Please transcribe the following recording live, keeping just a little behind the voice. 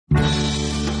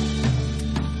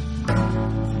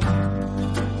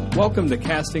Welcome to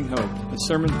Casting Hope, a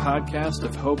sermon podcast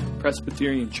of Hope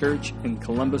Presbyterian Church in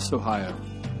Columbus, Ohio.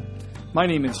 My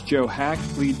name is Joe Hack,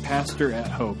 lead pastor at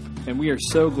Hope, and we are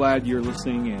so glad you're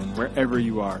listening in wherever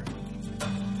you are.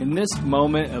 In this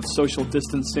moment of social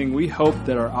distancing, we hope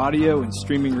that our audio and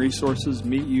streaming resources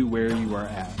meet you where you are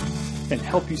at and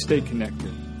help you stay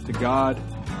connected to God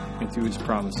and to His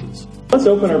promises. Let's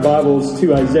open our Bibles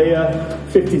to Isaiah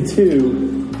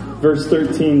 52, verse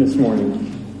 13 this morning.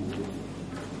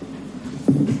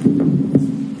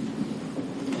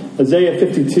 Isaiah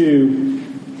 52,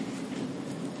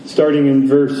 starting in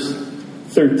verse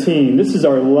 13. This is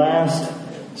our last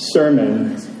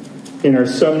sermon in our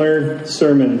summer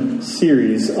sermon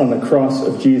series on the cross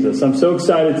of Jesus. I'm so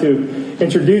excited to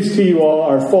introduce to you all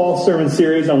our fall sermon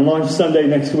series on Launch Sunday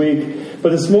next week.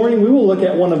 But this morning we will look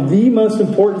at one of the most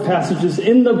important passages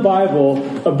in the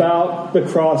Bible about the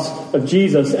cross of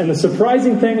Jesus. And the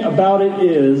surprising thing about it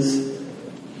is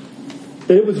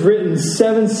that it was written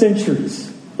 7 centuries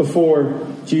before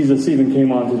Jesus even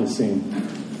came onto the scene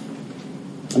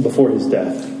and before his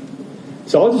death.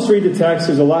 So I'll just read the text.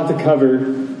 There's a lot to cover.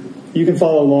 You can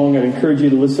follow along. I'd encourage you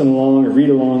to listen along or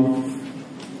read along.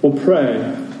 We'll pray,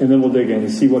 and then we'll dig in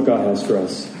and see what God has for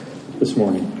us this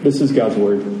morning. This is God's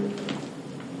word.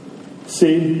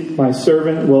 See, my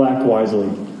servant will act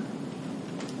wisely.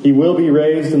 He will be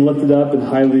raised and lifted up and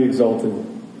highly exalted.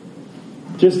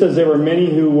 Just as there were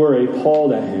many who were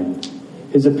appalled at him,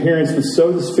 his appearance was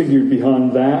so disfigured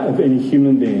beyond that of any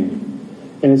human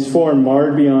being, and his form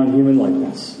marred beyond human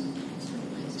likeness.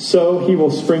 So he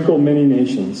will sprinkle many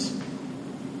nations,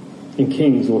 and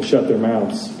kings will shut their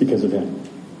mouths because of him.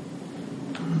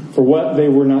 For what they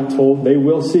were not told, they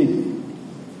will see.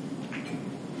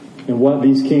 And what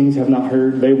these kings have not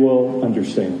heard, they will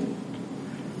understand.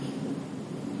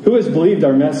 Who has believed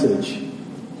our message?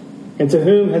 And to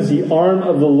whom has the arm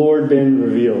of the Lord been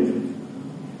revealed?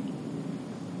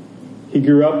 He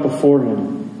grew up before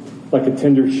him like a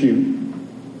tender shoot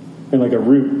and like a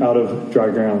root out of dry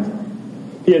ground.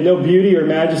 He had no beauty or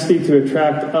majesty to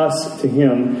attract us to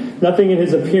him. Nothing in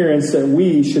his appearance that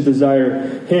we should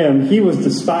desire him. He was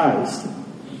despised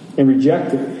and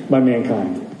rejected by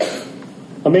mankind.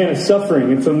 A man of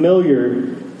suffering and familiar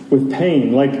with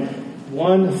pain, like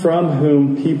one from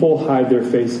whom people hide their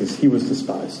faces. He was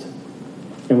despised,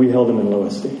 and we held him in low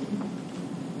esteem.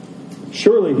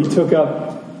 Surely he took up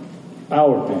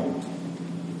our pain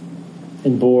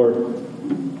and bore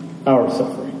our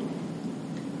suffering.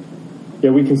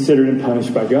 Yet we considered him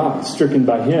punished by God, stricken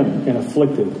by him, and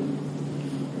afflicted.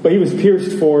 But he was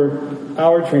pierced for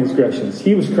our transgressions.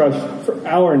 He was crushed for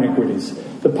our iniquities.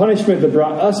 The punishment that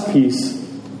brought us peace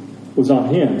was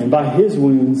on him, and by his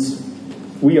wounds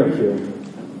we are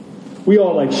healed. We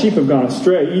all like sheep have gone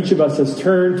astray. Each of us has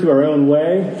turned to our own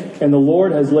way, and the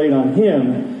Lord has laid on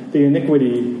him the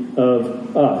iniquity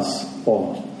of us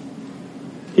all.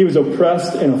 He was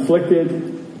oppressed and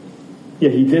afflicted,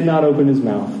 yet he did not open his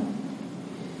mouth.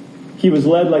 He was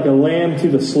led like a lamb to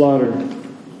the slaughter,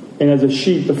 and as a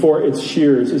sheep before its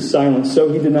shearers is silent,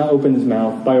 so he did not open his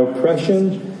mouth. By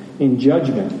oppression and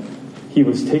judgment he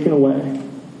was taken away.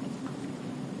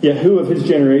 Yet who of his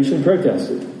generation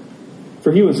protested?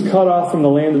 For he was cut off from the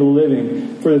land of the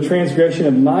living. For the transgression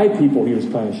of my people he was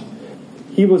punished.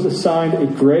 He was assigned a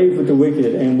grave with the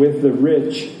wicked and with the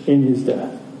rich in his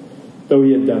death, though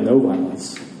he had done no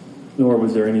violence, nor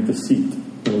was there any deceit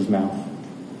in his mouth.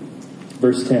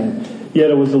 Verse 10,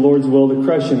 yet it was the Lord's will to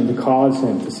crush him, to cause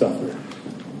him to suffer.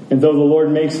 And though the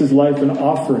Lord makes his life an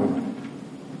offering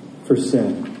for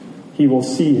sin, he will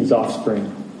see his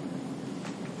offspring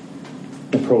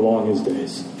and prolong his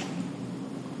days.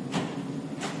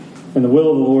 And the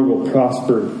will of the Lord will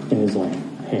prosper in his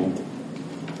hand.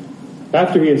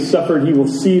 After he has suffered, he will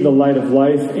see the light of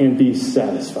life and be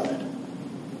satisfied.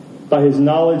 By his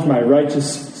knowledge, my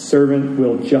righteous servant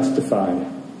will justify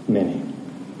many,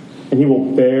 and he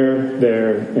will bear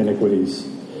their iniquities.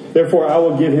 Therefore, I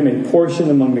will give him a portion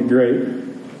among the great,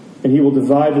 and he will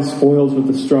divide the spoils with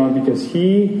the strong, because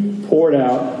he poured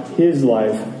out his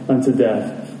life unto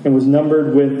death and was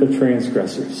numbered with the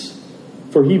transgressors.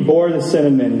 For he bore the sin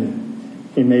of many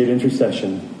and made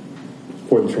intercession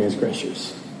for the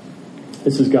transgressors.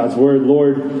 This is God's word.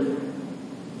 Lord,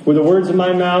 with the words of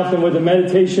my mouth and with the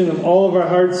meditation of all of our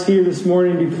hearts here this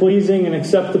morning, be pleasing and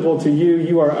acceptable to you.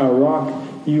 You are our rock.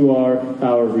 You are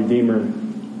our Redeemer.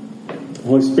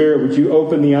 Holy Spirit, would you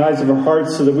open the eyes of our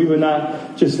hearts so that we would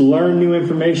not just learn new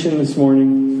information this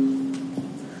morning,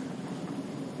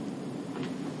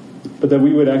 but that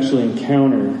we would actually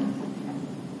encounter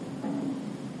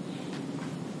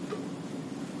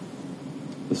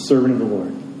the servant of the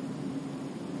Lord,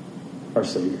 our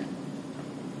Savior.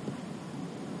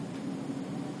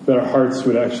 that our hearts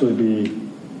would actually be,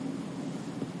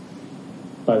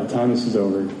 by the time this is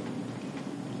over,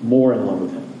 more in love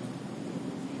with Him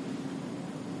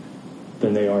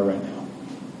than they are right now.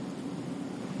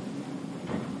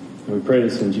 And we pray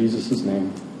this in Jesus'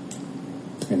 name.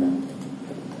 Amen.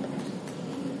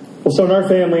 Well, so in our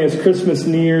family, as Christmas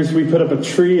nears, we put up a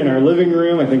tree in our living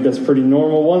room. I think that's pretty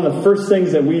normal. One of the first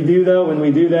things that we do, though, when we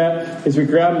do that, is we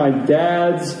grab my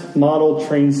dad's model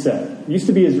train set. It used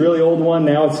to be his really old one.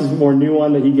 Now it's his more new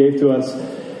one that he gave to us.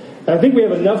 And I think we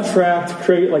have enough track to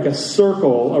create like a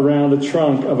circle around the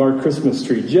trunk of our Christmas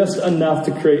tree. Just enough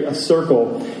to create a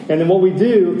circle. And then what we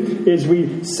do is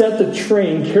we set the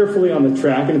train carefully on the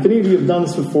track. And if any of you have done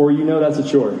this before, you know that's a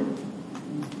chore.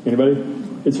 Anybody?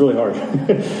 It's really hard.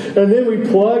 And then we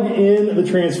plug in the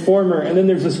transformer, and then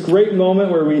there's this great moment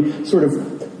where we sort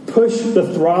of push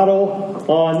the throttle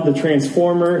on the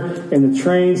transformer, and the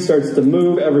train starts to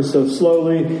move ever so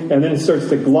slowly, and then it starts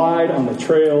to glide on the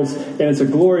trails, and it's a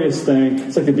glorious thing.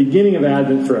 It's like the beginning of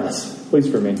Advent for us, at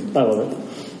least for me. I love it.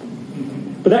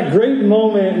 But that great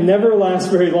moment never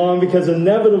lasts very long, because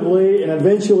inevitably and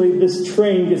eventually this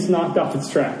train gets knocked off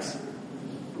its tracks.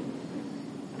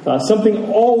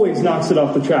 Something always knocks it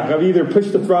off the track. I've either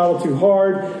pushed the throttle too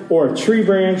hard, or a tree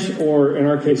branch, or in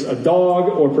our case, a dog,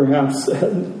 or perhaps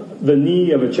the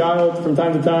knee of a child from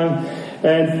time to time.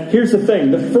 And here's the thing.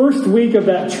 The first week of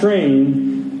that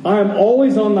train, I'm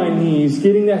always on my knees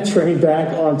getting that train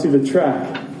back onto the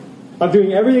track. I'm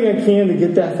doing everything I can to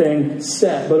get that thing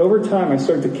set. But over time, I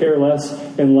start to care less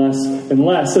and less and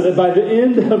less. So that by the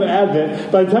end of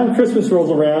Advent, by the time Christmas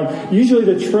rolls around,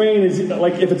 usually the train is,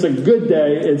 like, if it's a good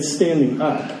day, it's standing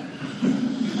up.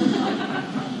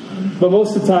 But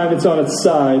most of the time, it's on its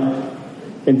side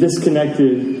and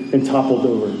disconnected and toppled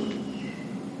over.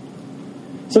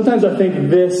 Sometimes I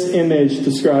think this image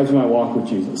describes my walk with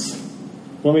Jesus.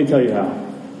 Let me tell you how.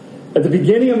 At the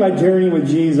beginning of my journey with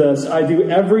Jesus, I do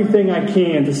everything I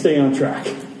can to stay on track.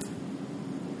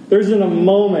 There isn't a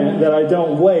moment that I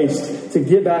don't waste to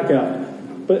get back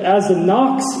up. But as the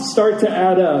knocks start to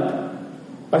add up,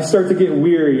 I start to get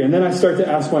weary, and then I start to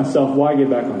ask myself, why get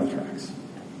back on the tracks?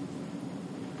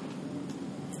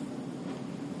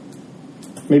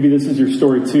 Maybe this is your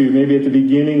story too. Maybe at the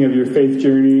beginning of your faith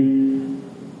journey,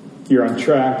 you're on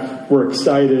track. We're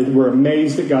excited. We're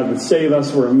amazed that God would save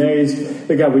us. We're amazed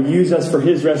that God would use us for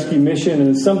His rescue mission. And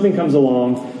then something comes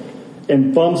along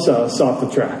and bumps us off the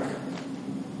track.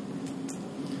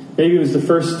 Maybe it was the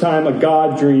first time a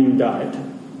God dream died.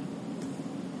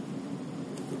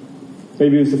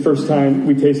 Maybe it was the first time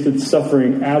we tasted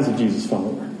suffering as a Jesus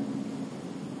follower.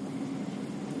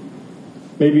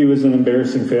 Maybe it was an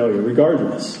embarrassing failure.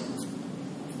 Regardless,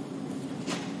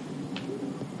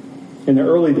 in the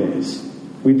early days,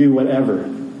 we do whatever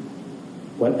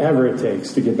it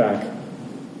takes to get back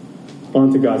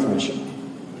onto God's mission.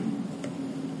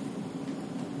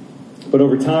 But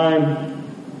over time,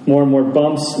 more and more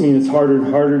bumps mean it's harder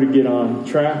and harder to get on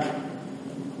track.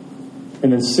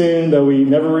 And then soon, though we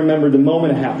never remembered the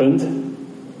moment it happened,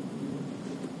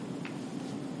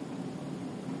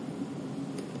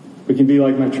 we can be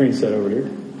like my train set over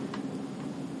here,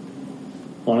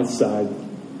 on its side,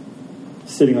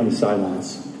 sitting on the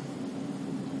sidelines.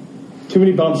 Too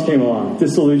many bumps came along.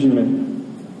 Disillusionment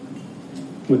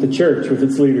with the church, with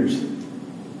its leaders.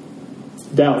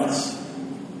 Doubts.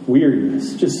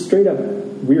 Weariness. Just straight up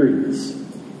weariness.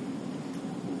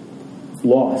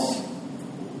 Loss.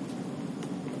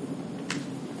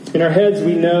 In our heads,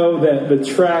 we know that the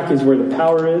track is where the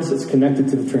power is. It's connected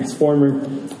to the transformer.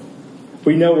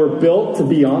 We know we're built to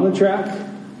be on the track.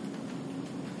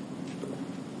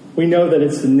 We know that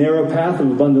it's the narrow path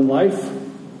of abundant life.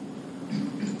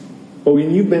 But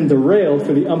when you've been derailed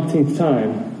for the umpteenth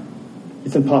time,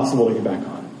 it's impossible to get back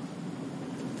on.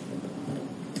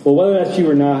 Well, whether that's you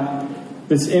or not,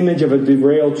 this image of a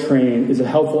derailed train is a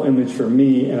helpful image for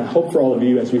me, and I hope for all of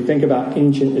you as we think about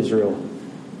ancient Israel.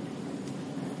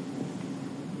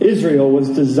 Israel was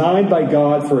designed by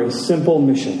God for a simple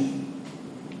mission.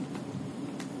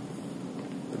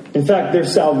 In fact, their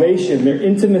salvation, their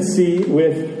intimacy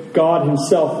with God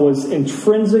Himself was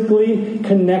intrinsically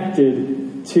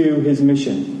connected to His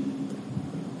mission.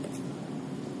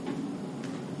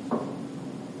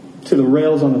 To the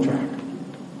rails on the track.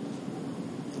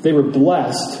 They were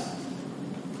blessed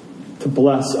to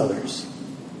bless others.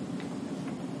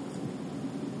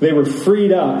 They were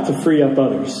freed up to free up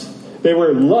others. They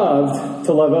were loved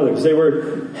to love others. They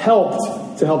were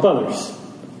helped to help others.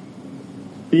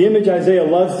 The image Isaiah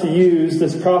loves to use,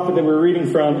 this prophet that we're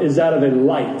reading from, is that of a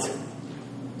light.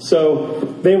 So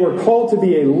they were called to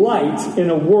be a light in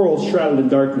a world shrouded in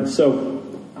darkness. So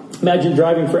Imagine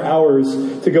driving for hours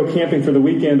to go camping for the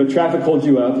weekend, but traffic holds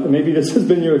you up, and maybe this has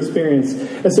been your experience.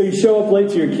 And so you show up late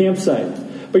to your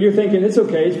campsite, but you're thinking, it's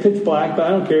okay, it's pitch black, but I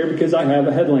don't care because I have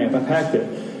a headlamp, I packed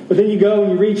it. But then you go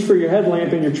and you reach for your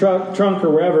headlamp in your trunk or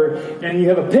wherever, and you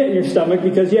have a pit in your stomach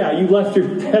because, you left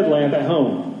your headlamp at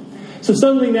home. So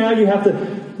suddenly now you have to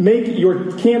make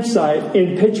your campsite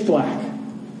in pitch black.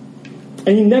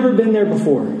 And you've never been there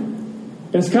before.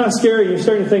 And it's kind of scary. You're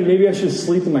starting to think, maybe I should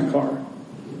sleep in my car.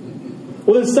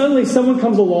 Well, then suddenly someone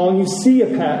comes along, you see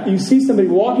somebody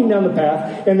walking down the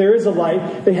path, and there is a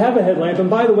light. They have a headlamp, and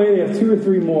by the way, they have 2 or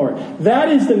 3 more. That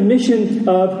is the mission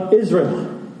of Israel.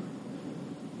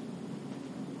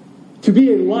 To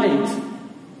be a light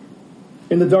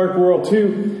in the dark world,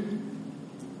 to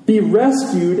be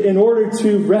rescued in order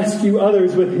to rescue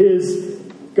others with His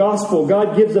gospel.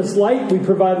 God gives us light, we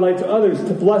provide light to others,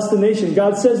 to bless the nation.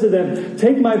 God says to them,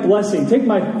 take my blessing, take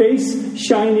my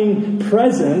face-shining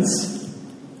presence,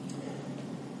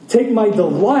 take my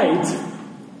delight,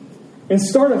 and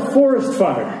start a forest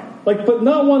fire. But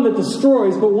not one that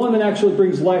destroys, but one that actually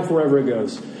brings life wherever it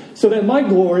goes. So that my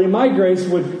glory and my grace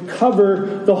would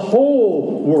cover the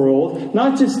whole world,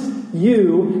 not just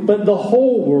you, but the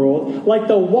whole world, like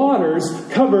the waters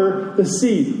cover the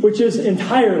sea, which is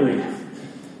entirely.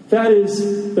 That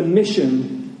is the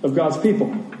mission of God's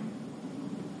people.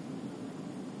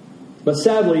 But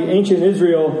sadly, ancient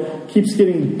Israel keeps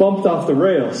getting bumped off the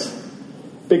rails.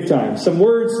 Big time. Some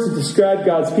words to describe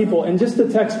God's people, and just the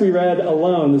text we read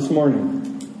alone this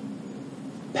morning.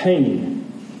 Pain,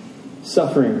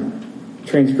 suffering,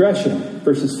 transgression,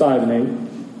 verses 5 and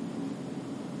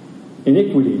 8.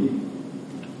 Iniquity,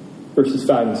 verses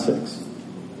 5 and 6.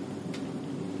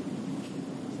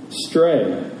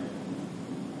 Stray,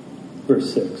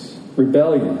 verse 6.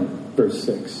 Rebellion, verse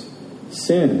 6.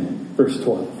 Sin, verse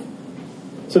 12.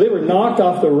 So they were knocked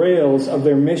off the rails of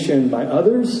their mission by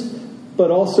others, but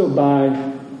also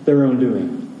by their own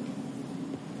doing.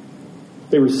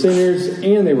 They were sinners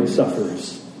and they were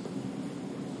sufferers.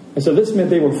 And so this meant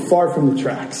they were far from the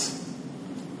tracks.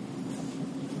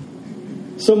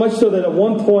 So much so that at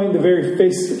one point the very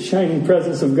face-shining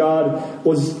presence of God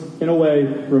was, in a way,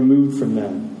 removed from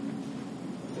them.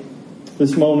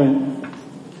 This moment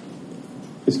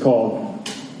is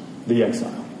called the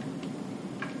exile.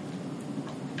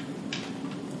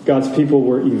 God's people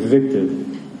were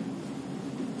evicted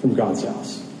from God's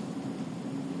house.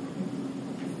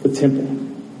 The temple.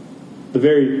 The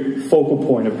very focal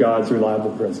point of God's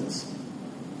reliable presence.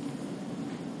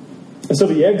 And so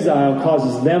the exile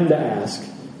causes them to ask,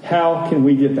 how can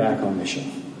we get back on mission?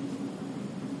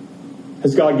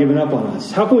 Has God given up on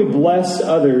us? How can we bless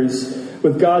others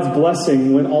with God's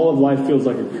blessing when all of life feels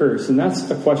like a curse? And that's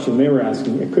a question they were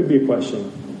asking. It could be a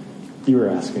question you were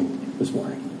asking this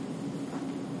morning.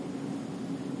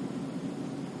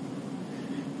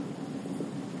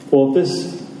 Well, if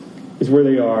this is where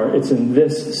they are, it's in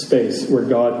this space where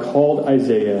God called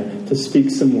Isaiah to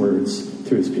speak some words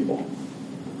to His people.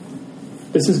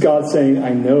 This is God saying, I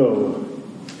know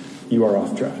you are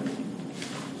off track.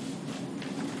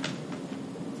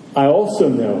 I also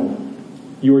know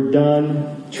you are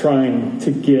done trying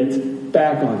to get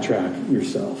back on track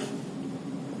yourself.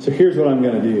 So here's what I'm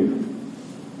going to do.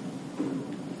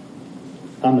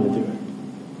 I'm going to do it.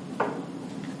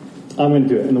 I'm going to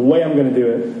do it. And the way I'm going to do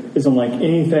it is unlike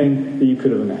anything that you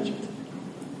could have imagined.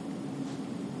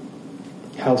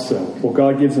 How so? Well,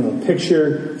 God gives them a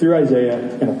picture through Isaiah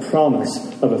and a promise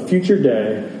of a future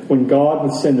day when God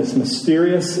would send this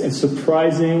mysterious and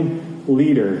surprising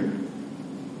leader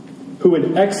who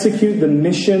would execute the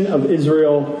mission of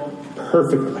Israel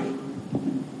perfectly.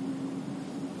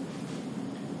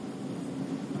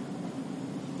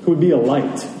 Who would be a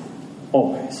light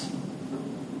always.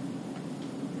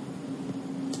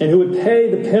 And who would pay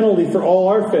the penalty for all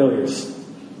our failures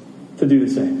to do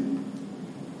the same.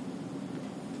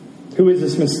 Who is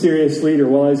this mysterious leader?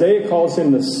 Well, Isaiah calls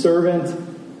him the servant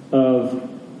of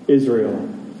Israel.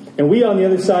 And we on the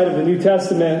other side of the New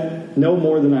Testament know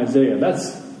more than Isaiah.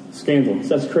 That's scandalous.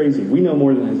 That's crazy. We know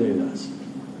more than Isaiah does.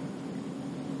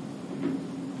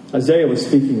 Isaiah was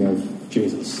speaking of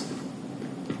Jesus.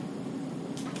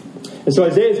 And so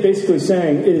Isaiah is basically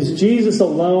saying, it is Jesus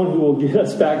alone who will get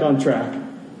us back on track.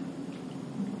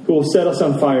 Who will set us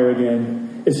on fire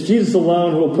again. It's Jesus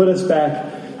alone who will put us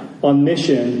back on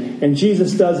mission. And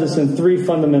Jesus does this in 3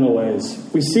 fundamental ways.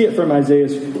 We see it from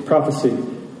Isaiah's prophecy,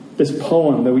 this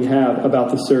poem that we have about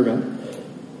the servant.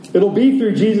 It'll be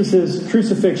through Jesus'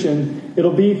 crucifixion.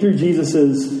 It'll be through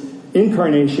Jesus'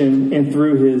 incarnation and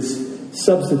through His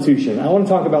substitution. I want to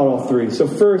talk about all 3. So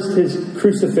first, His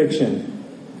crucifixion.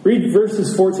 Read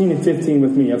verses 14 and 15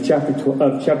 with me of chapter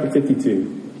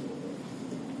 52.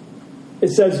 It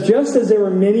says, "Just as there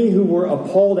were many who were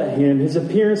appalled at him, his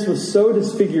appearance was so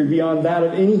disfigured beyond that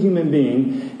of any human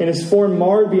being, and his form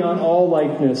marred beyond all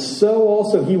likeness, so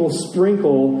also he will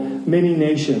sprinkle many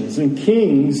nations, and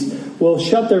kings will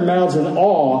shut their mouths in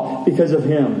awe because of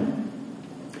him.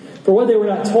 For what they were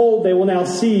not told, they will now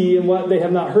see, and what they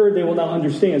have not heard, they will now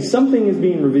understand." Something is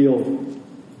being revealed.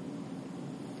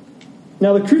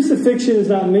 Now, the crucifixion is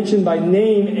not mentioned by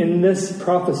name in this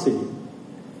prophecy.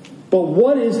 But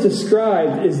what is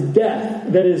described is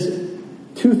death that is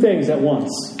two things at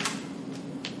once: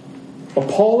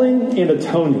 appalling and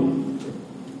atoning.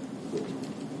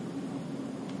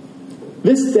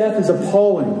 This death is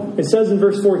appalling. It says in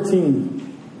verse 14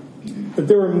 that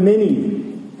there were many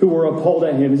who were appalled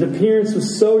at him. His appearance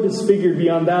was so disfigured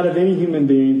beyond that of any human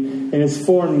being, and his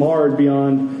form marred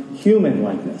beyond human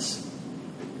likeness.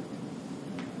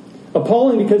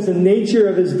 Appalling because the nature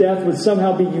of his death would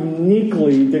somehow be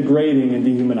uniquely degrading and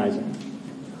dehumanizing.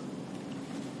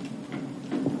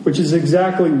 Which is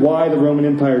exactly why the Roman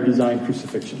Empire designed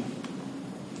crucifixion.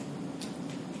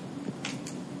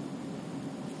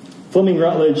 Fleming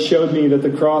Rutledge showed me that the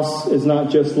cross is not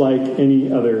just like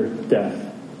any other death.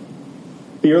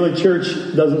 The early church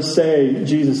doesn't say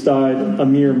Jesus died a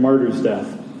mere martyr's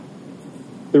death.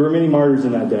 There were many martyrs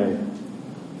in that day.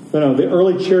 No, the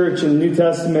early church in the New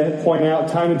Testament point out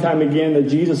time and time again that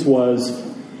Jesus was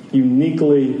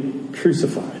uniquely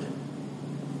crucified.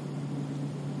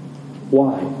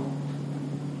 Why?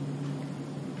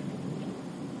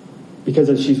 Because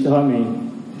as she taught me,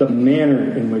 the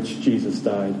manner in which Jesus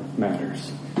died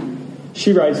matters.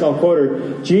 She writes, I'll quote her,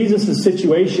 "Jesus'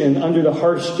 situation under the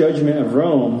harsh judgment of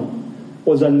Rome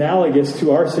was analogous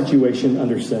to our situation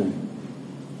under sin.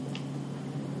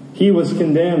 He was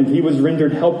condemned. He was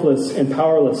rendered helpless and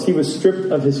powerless. He was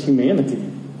stripped of his humanity.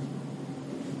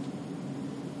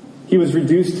 He was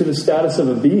reduced to the status of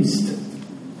a beast,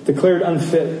 declared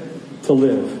unfit to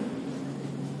live.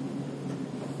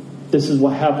 This is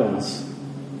what happens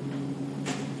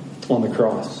on the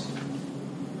cross.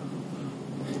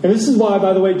 And this is why,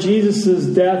 by the way, Jesus'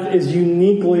 death is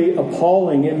uniquely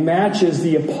appalling. It matches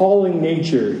the appalling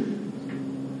nature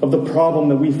of the problem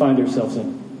that we find ourselves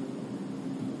in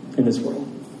this world.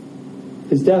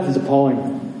 His death is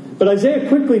appalling. But Isaiah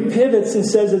quickly pivots and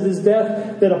says that his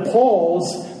death that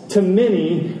appalls to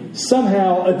many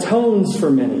somehow atones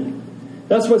for many.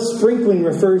 That's what sprinkling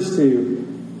refers to.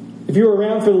 If you were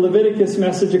around for the Leviticus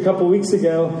message a couple weeks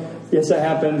ago, yes, that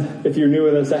happened. If you're new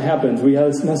with us, that happened. We had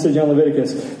this message on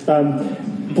Leviticus.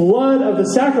 Blood of the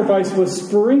sacrifice was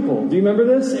sprinkled. Do you remember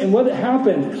this? And what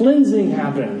happened? Cleansing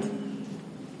happened.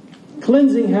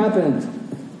 Cleansing happened.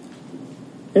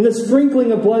 And the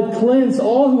sprinkling of blood cleansed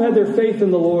all who had their faith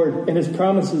in the Lord and his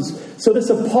promises. So this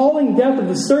appalling death of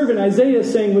the servant, Isaiah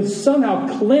is saying, would somehow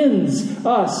cleanse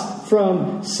us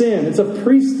from sin. It's a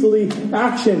priestly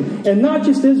action. And not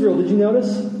just Israel. Did you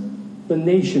notice? The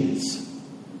nations.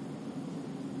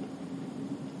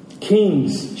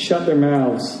 Kings shut their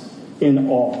mouths in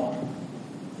awe.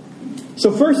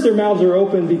 So first their mouths are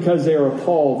open because they are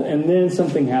appalled. And then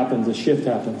something happens. A shift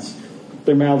happens.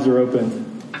 Their mouths are opened.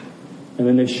 And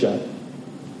then they shut.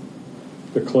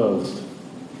 They're closed.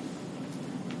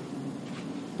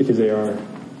 Because they are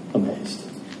amazed.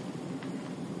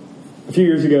 A few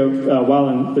years ago, while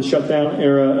in the shutdown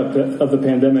era of the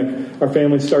pandemic, our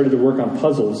family started to work on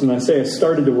puzzles. And I say I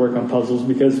started to work on puzzles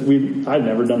because I'd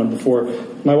never done them before.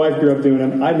 My wife grew up doing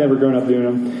them. I'd never grown up doing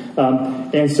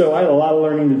them. And so I had a lot of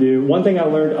learning to do. One thing I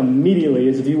learned immediately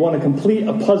is if you want to complete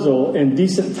a puzzle in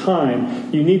decent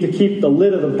time, you need to keep the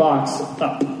lid of the box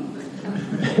up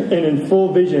and in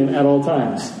full vision at all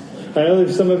times. I know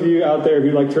there's some of you out there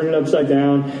who turn it upside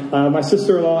down. My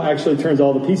sister-in-law actually turns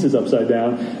all the pieces upside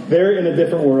down. They're in a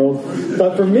different world.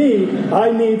 But for me,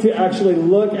 I need to actually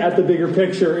look at the bigger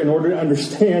picture in order to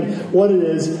understand what it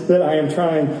is that I am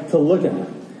trying to look at.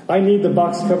 I need the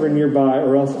box cover nearby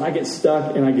or else I get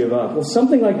stuck and I give up. Well,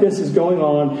 something like this is going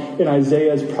on in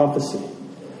Isaiah's prophecy.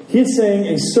 He is saying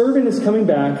a servant is coming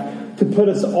back to put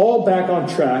us all back on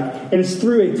track, and it's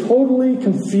through a totally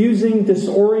confusing,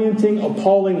 disorienting,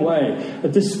 appalling way. A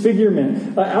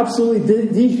disfigurement, an absolutely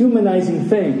dehumanizing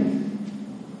thing.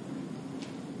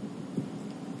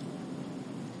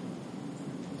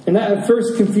 And that at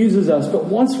first confuses us, but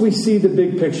once we see the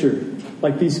big picture,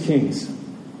 like these kings,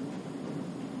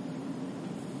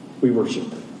 we worship.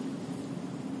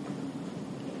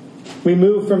 We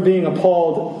move from being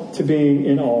appalled to being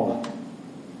in awe.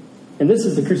 And this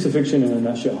is the crucifixion in a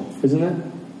nutshell, isn't it?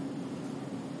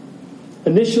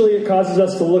 Initially, it causes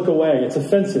us to look away. It's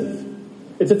offensive.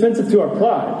 It's offensive to our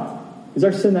pride. Is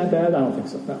our sin that bad? I don't think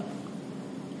so. No.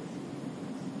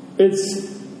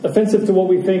 It's offensive to what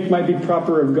we think might be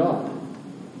proper of God.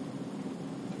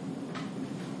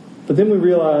 But then we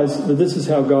realize that this is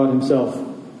how God himself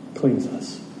cleans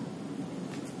us.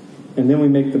 And then we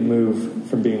make the move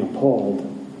from being appalled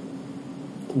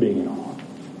to being in awe.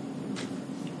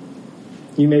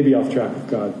 You may be off track with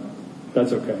God.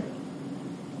 That's okay.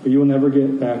 But you will never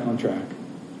get back on track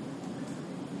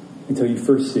until you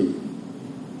first see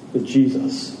that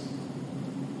Jesus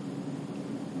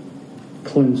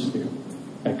cleansed you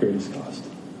at greatest cost.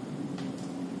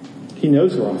 He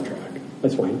knows we're off track.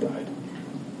 That's why he died.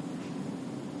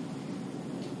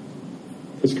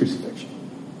 His crucifixion.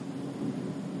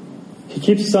 He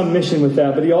keeps us on mission with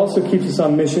that, but he also keeps us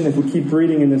on mission, if we keep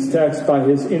reading in this text, by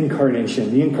his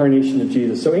incarnation, the incarnation of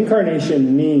Jesus. So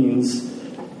incarnation means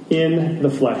in the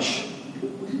flesh.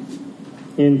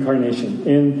 Incarnation,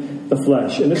 in the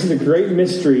flesh. And this is a great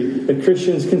mystery that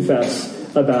Christians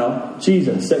confess about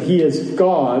Jesus, that he is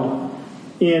God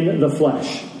in the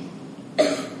flesh.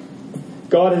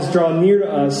 God has drawn near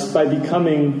to us by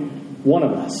becoming one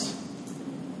of us.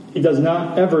 He does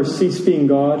not ever cease being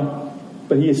God,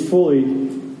 but he is fully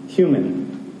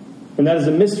human. And that is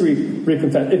a mystery we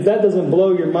confess. If that doesn't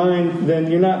blow your mind,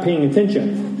 then you're not paying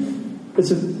attention.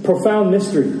 It's a profound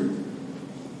mystery.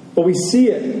 But we see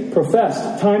it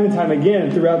professed time and time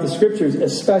again throughout the Scriptures,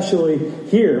 especially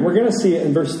here. And we're going to see it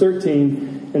in verse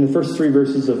 13 in the first 3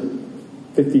 verses of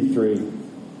 53.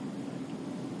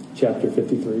 Chapter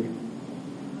 53.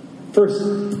 First,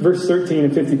 verse 13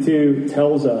 and 52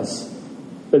 tells us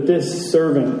that this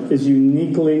servant is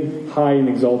uniquely high and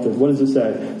exalted. What does it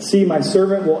say? See, my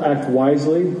servant will act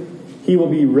wisely. He will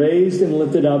be raised and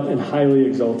lifted up and highly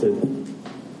exalted.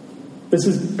 This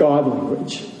is God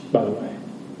language, by the way.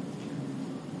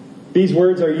 These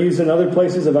words are used in other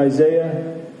places of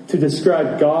Isaiah to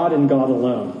describe God and God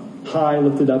alone. High,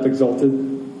 lifted up, exalted.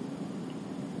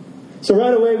 So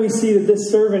right away we see that this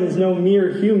servant is no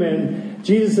mere human.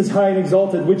 Jesus is high and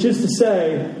exalted, which is to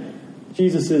say,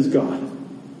 Jesus is God.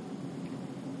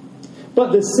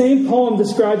 But the same poem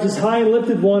describes this high and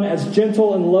lifted one as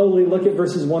gentle and lowly. Look at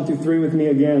verses 1 through 3 with me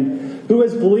again. Who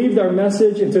has believed our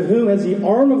message, and to whom has the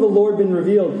arm of the Lord been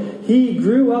revealed? He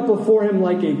grew up before him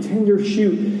like a tender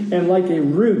shoot and like a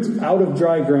root out of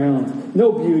dry ground.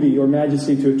 No beauty or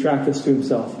majesty to attract us to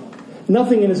himself.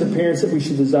 Nothing in his appearance that we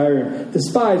should desire him.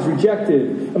 Despised,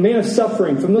 rejected, a man of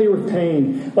suffering, familiar with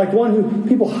pain, like one who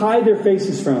people hide their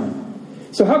faces from.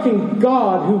 So how can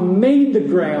God, who made the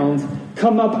ground,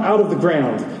 come up out of the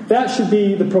ground? That should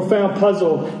be the profound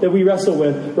puzzle that we wrestle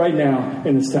with right now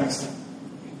in this text.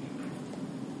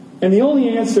 And the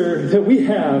only answer that we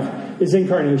have is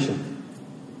incarnation.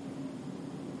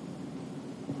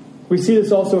 We see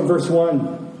this also in verse 1,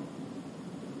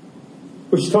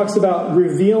 which talks about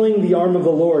revealing the arm of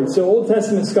the Lord. So Old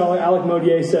Testament scholar Alec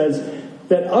Modier says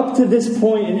that up to this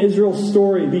point in Israel's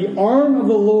story, the arm of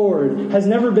the Lord has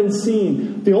never been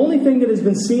seen. The only thing that has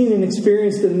been seen and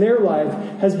experienced in their life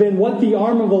has been what the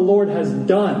arm of the Lord has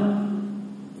done.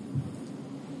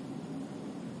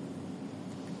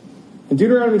 And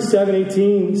Deuteronomy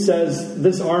 7:18 says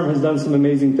this arm has done some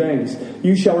amazing things.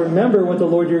 You shall remember what the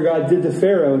Lord your God did to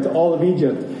Pharaoh and to all of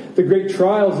Egypt, the great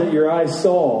trials that your eyes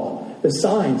saw, the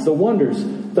signs, the wonders,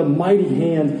 the mighty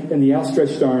hand and the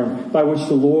outstretched arm by which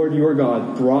the Lord your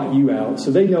God brought you out. So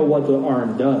they know what the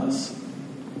arm does,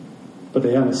 but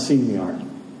they haven't seen the arm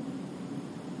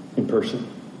in person.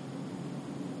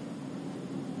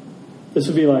 This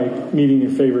would be like meeting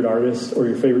your favorite artist or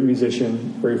your favorite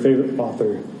musician or your favorite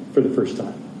author for the first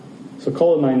time. So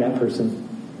call to mind that person.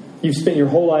 You've spent your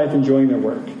whole life enjoying their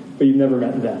work, but you've never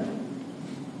met them.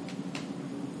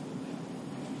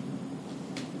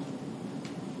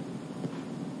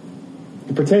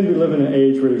 And pretend we live in an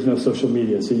age where there's no social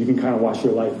media, so you can kind of watch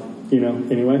your life,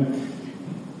 anyway.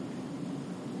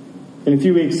 In a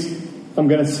few weeks, I'm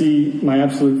going to see my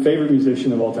absolute favorite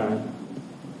musician of all time.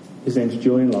 His name's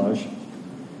Julian Lage.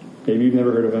 Maybe you've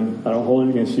never heard of him. I don't hold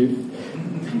it against you.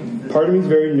 Part of me is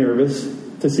very nervous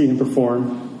to see him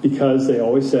perform because they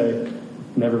always say,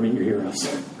 never meet your heroes.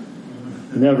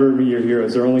 Never meet your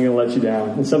heroes. They're only going to let you down.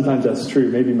 And sometimes that's true.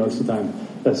 Maybe most of the time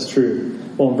that's true.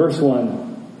 Well, in verse 1,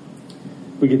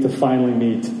 we get to finally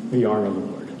meet the arm of the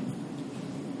Lord.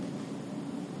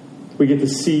 We get to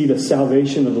see the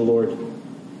salvation of the Lord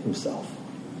himself.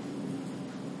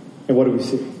 And what do we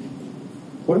see?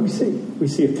 What do we see? We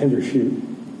see a tender shoot.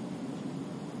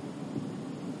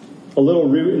 A little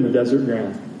root in the desert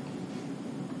ground.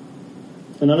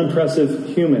 An unimpressive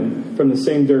human from the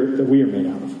same dirt that we are made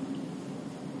out of.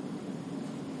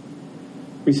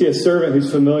 We We see a servant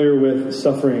who's familiar with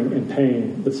suffering and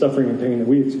pain, the suffering and pain that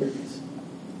we experience.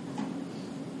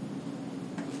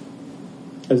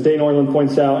 As Dane Ortland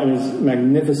points out in his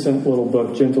magnificent little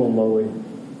book, Gentle and Lowly,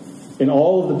 in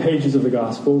all of the pages of the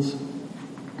Gospels,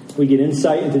 we get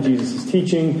insight into Jesus'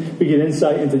 teaching, we get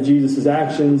insight into Jesus'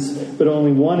 actions, but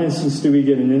only one instance do we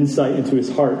get an insight into his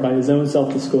heart by his own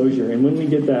self-disclosure. And when we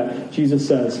get that, Jesus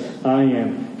says, I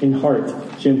am in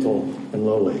heart gentle and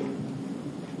lowly.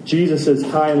 Jesus is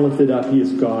high and lifted up. He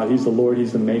is God. He's the Lord.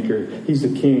 He's the Maker. He's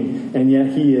the King. And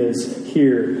yet he is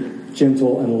here,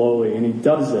 gentle and lowly. And he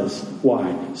does this.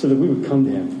 Why? So that we would come to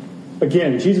him.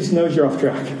 Again, Jesus knows you're off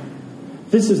track.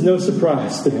 This is no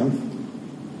surprise to him.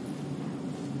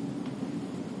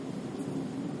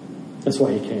 That's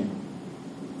why he came.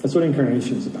 That's what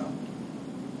incarnation is about.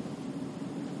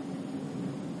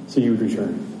 So you would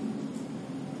return.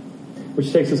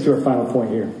 Which takes us to our final point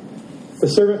here. The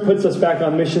servant puts us back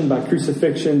on mission by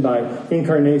crucifixion, by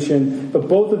incarnation, but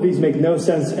both of these make no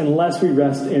sense unless we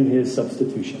rest in his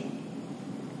substitution.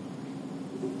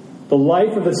 The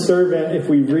life of the servant, if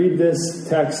we read this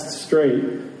text straight,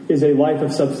 is a life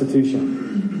of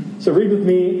substitution. So read with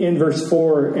me in verse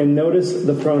 4 and notice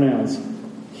the pronouns.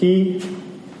 He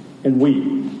and we.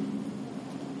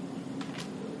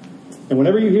 And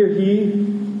whenever you hear he,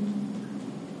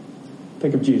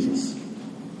 think of Jesus.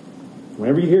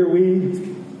 Whenever you hear we,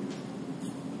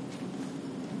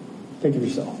 think of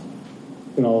yourself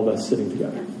and all of us sitting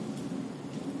together.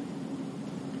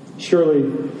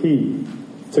 Surely he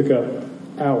took up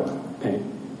our pain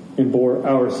and bore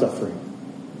our suffering.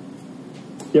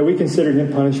 Yet we considered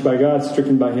him punished by God,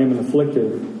 stricken by him and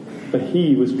afflicted. But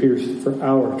he was pierced for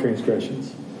our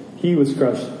transgressions. He was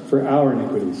crushed for our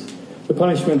iniquities. The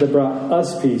punishment that brought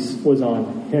us peace was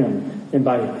on him, and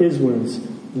by his wounds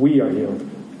we are healed.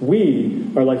 We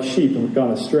are like sheep and we've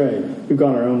gone astray. We've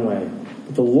gone our own way.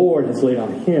 But the Lord has laid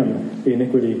on him the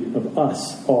iniquity of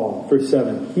us all. Verse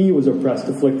 7, he was oppressed,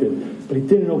 afflicted, but he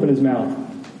didn't open his mouth.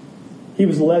 He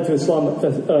was led to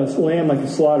a lamb like a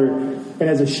slaughter, and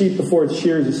as a sheep before its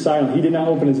shears is silent, he did not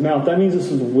open his mouth. That means this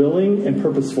was willing and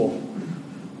purposeful.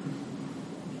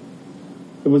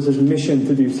 It was his mission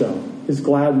to do so, his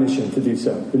glad mission to do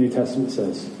so, the New Testament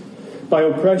says. By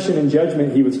oppression and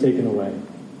judgment he was taken away.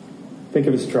 Think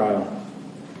of his trial.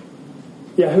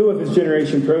 Yeah, who of his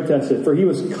generation protested? For he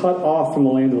was cut off from the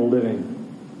land of the living.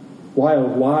 Why, oh,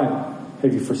 why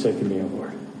have you forsaken me, O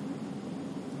Lord?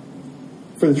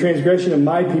 For the transgression of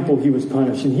my people he was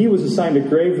punished, and he was assigned a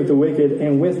grave with the wicked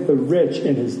and with the rich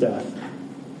in his death,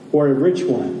 or a rich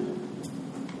one.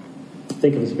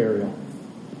 Think of his burial.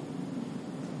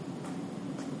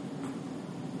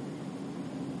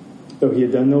 Though he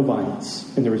had done no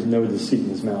violence, and there was no deceit in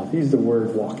his mouth. He's the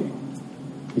word walking.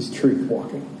 He's truth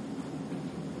walking.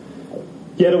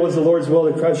 Yet it was the Lord's will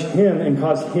to crush him and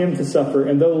cause him to suffer.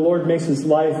 And though the Lord makes his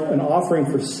life an offering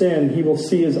for sin, he will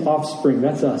see his offspring.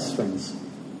 That's us, friends.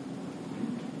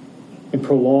 And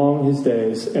prolong his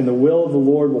days. And the will of the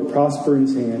Lord will prosper in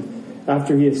his hand.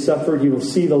 After he has suffered, he will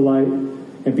see the light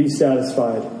and be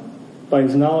satisfied. By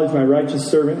his knowledge, my righteous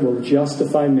servant will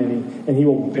justify many, and he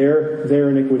will bear their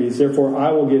iniquities. Therefore,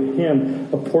 I will give him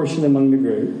a portion among the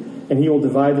great, and he will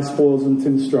divide the spoils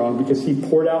unto the strong, because he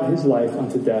poured out his life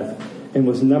unto death, and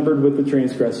was numbered with the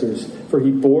transgressors. For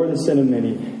he bore the sin of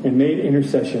many, and made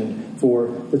intercession for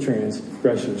the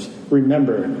transgressors.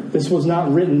 Remember, this was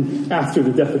not written after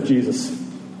the death of Jesus.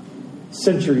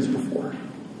 Centuries before.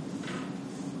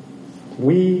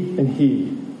 We and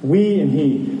he. We and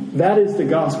he. That is the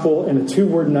gospel in a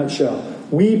two-word nutshell.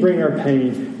 We bring our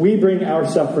pain. We bring our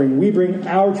suffering. We bring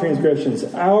our transgressions,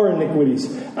 our iniquities,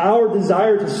 our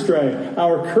desire to stray,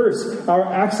 our curse, our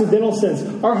accidental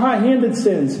sins, our high-handed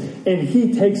sins. And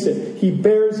he takes it. He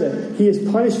bears it. He is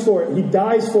punished for it. He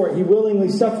dies for it. He willingly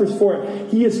suffers for it.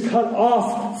 He is cut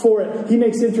off for it. He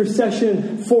makes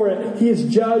intercession for it. He is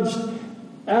judged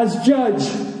as judge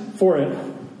for it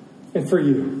and for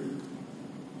you.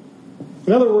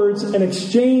 In other words, an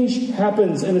exchange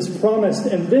happens and is promised.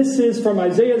 And this is from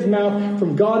Isaiah's mouth,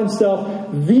 from God himself,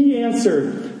 the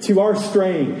answer to our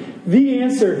straying, the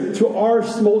answer to our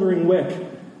smoldering wick.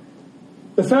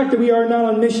 The fact that we are not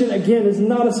on mission, again, is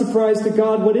not a surprise to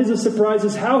God. What is a surprise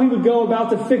is how he would go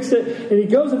about to fix it. And he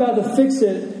goes about to fix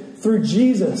it through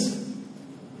Jesus.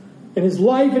 In his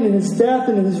life and in his death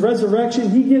and in his resurrection,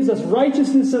 he gives us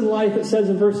righteousness and life, it says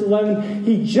in verse 11.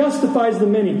 He justifies the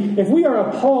many. If we are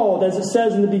appalled, as it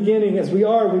says in the beginning, as we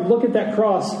are, we look at that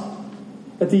cross,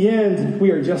 at the end,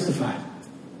 we are justified.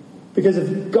 Because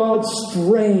of God's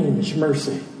strange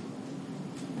mercy.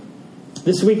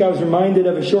 This week I was reminded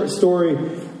of a short story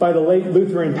by the late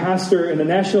Lutheran pastor and the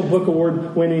National Book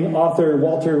Award-winning author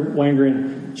Walter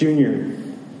Wangerin Jr.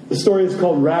 The story is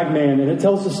called Ragman, and it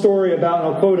tells the story about,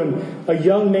 and I'll quote him, a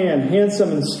young man,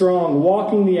 handsome and strong,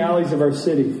 walking the alleys of our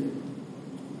city.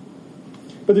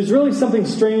 But there's really something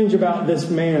strange about this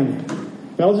man.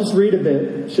 And I'll just read a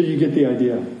bit so you get the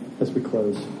idea as we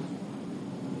close.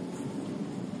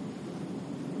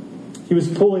 He was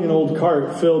pulling an old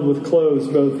cart filled with clothes,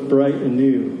 both bright and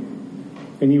new.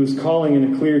 And he was calling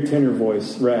in a clear tenor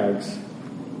voice, Rags.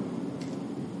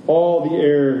 All the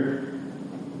air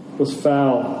was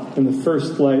foul, and the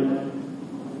first light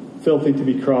filthy to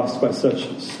be crossed by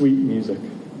such sweet music.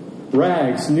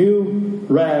 Rags, new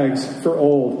rags for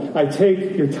old. I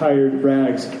take your tired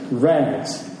rags,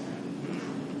 rags.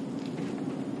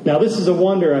 Now this is a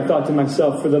wonder, I thought to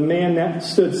myself, for the man that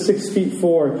stood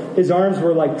 6'4". His arms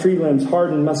were like tree limbs, hard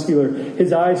and muscular.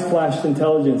 His eyes flashed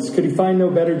intelligence. Could he find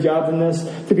no better job than this,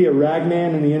 to be a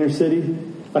ragman in the inner city?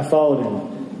 I followed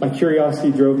him. My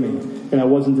curiosity drove me, and I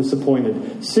wasn't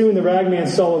disappointed. Soon the ragman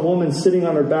saw a woman sitting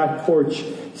on her back porch.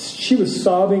 She was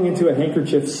sobbing into a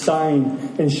handkerchief,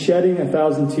 sighing and shedding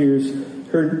 1,000 tears.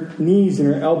 Her knees and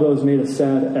her elbows made a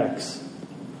sad X.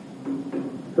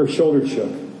 Her shoulders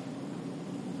shook.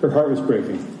 Her heart was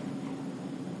breaking.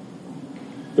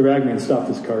 The ragman stopped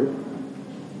his cart.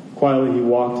 Quietly he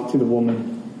walked to the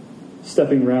woman,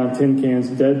 stepping round tin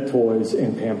cans, dead toys,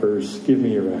 and Pampers. Give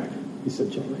me your rag, he said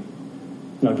gently,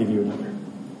 and I'll give you another.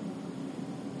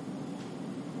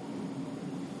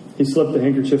 He slipped the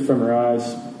handkerchief from her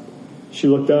eyes. She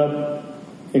looked up,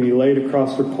 and he laid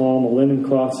across her palm a linen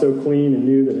cloth so clean and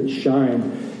new that it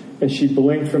shined, and she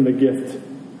blinked from the gift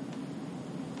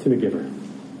to the giver.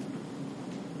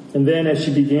 And then as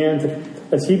he began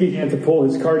to pull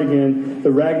his cart again,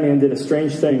 the ragman did a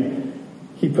strange thing.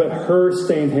 He put her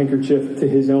stained handkerchief to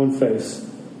his own face,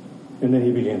 and then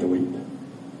he began to weep.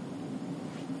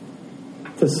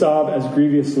 To sob as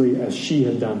grievously as she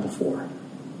had done before.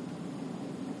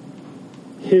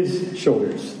 His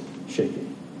shoulders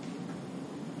shaking.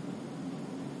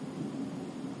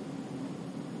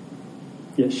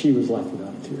 Yet she was left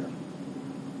without a tear.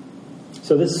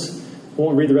 So I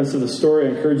won't read the rest of the story. I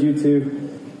encourage you to.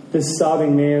 This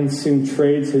sobbing man soon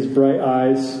trades his bright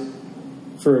eyes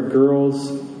for a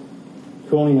girl's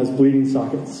who only has bleeding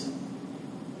sockets.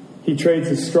 He trades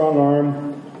his strong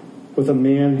arm with a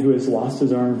man who has lost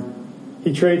his arm.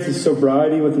 He trades his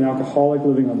sobriety with an alcoholic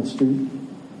living on the street.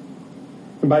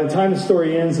 And by the time the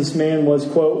story ends, this man was,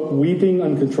 quote, weeping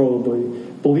uncontrollably,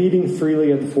 bleeding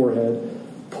freely at the forehead,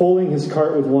 pulling his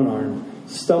cart with one arm,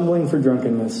 stumbling for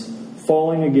drunkenness,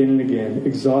 falling again and again,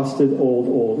 exhausted,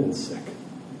 old, and sick.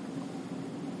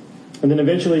 And then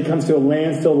eventually he comes to a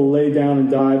landfill to lay down and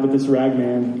die, but this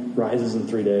ragman rises in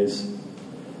 3 days.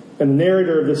 And the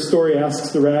narrator of this story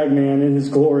asks the ragman in his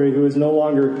glory, who is no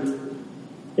longer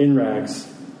in rags,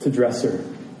 to dress her.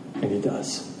 And he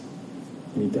does.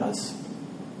 And he does.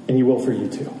 And he will for you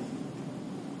too.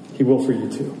 He will for you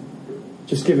too.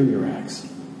 Just give him your rags.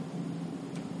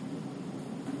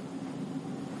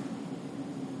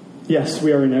 Yes,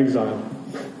 we are in exile.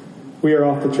 We are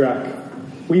off the track.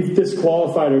 We've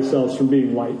disqualified ourselves from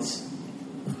being lights.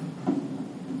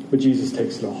 But Jesus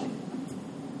takes it all.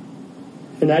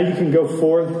 And now you can go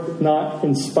forth, not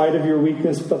in spite of your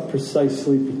weakness, but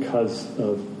precisely because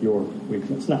of your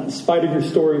weakness. Not in spite of your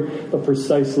story, but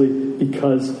precisely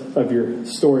because of your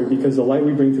story. Because the light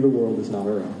we bring to the world is not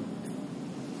our own.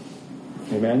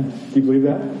 Amen? Do you believe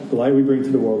that? The light we bring to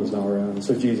the world is not our own.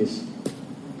 So Jesus,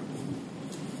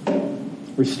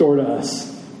 restore to us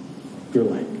your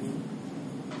light.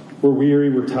 We're weary,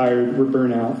 we're tired, we're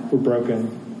burnt out, we're broken.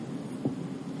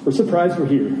 We're surprised we're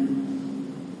here.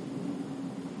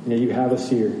 And yet you have us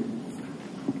here.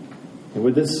 And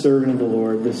with this servant of the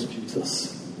Lord, this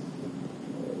Jesus,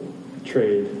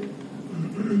 trade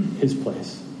his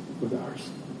place with ours.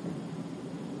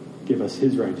 Give us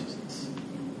his righteousness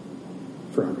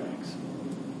for our rags.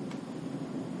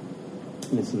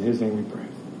 And it's in his name we pray.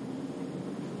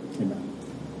 Amen.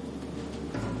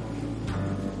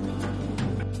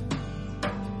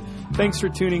 Thanks for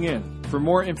tuning in. For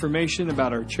more information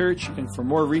about our church and for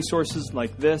more resources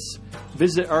like this,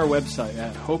 visit our website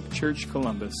at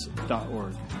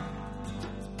hopechurchcolumbus.org.